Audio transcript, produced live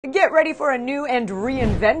Get ready for a new and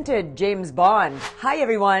reinvented James Bond. Hi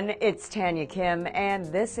everyone, it's Tanya Kim, and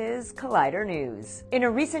this is Collider News. In a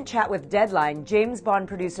recent chat with Deadline, James Bond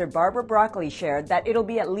producer Barbara Broccoli shared that it'll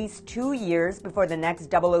be at least 2 years before the next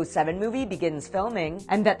 007 movie begins filming,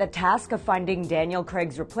 and that the task of finding Daniel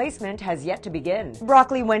Craig's replacement has yet to begin.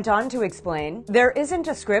 Broccoli went on to explain, "There isn't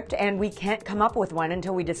a script and we can't come up with one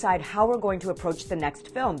until we decide how we're going to approach the next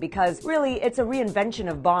film, because really it's a reinvention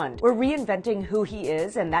of Bond. We're reinventing who he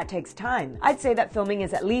is, and that takes time. I'd say that filming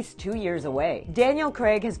is at least 2 years away." Daniel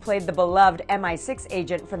Craig has played the beloved MI6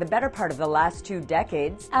 agent for the better part of the last 2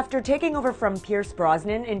 decades, after taking over from Pierce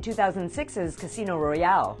Brosnan in 2006's Casino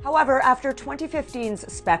Royale. However, after 2015's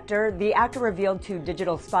Spectre, the actor revealed to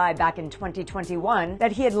Digital Spy back in 2021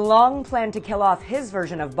 that he had long planned to kill off his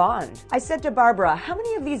version of Bond. I said to Barbara, "How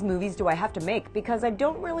many of these movies do I have to make? Because I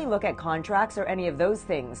don't really look at contracts or any of those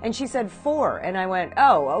things." And she said 4, and I went,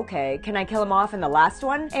 "Oh, okay. Can I kill him off in the last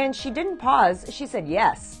one?" And she didn't pause, she said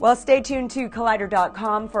yes. Well, stay tuned to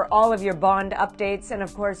Collider.com for all of your Bond updates and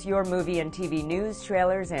of course your movie and TV news,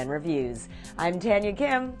 trailers, and reviews. I'm Tanya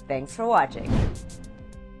Kim, thanks for watching.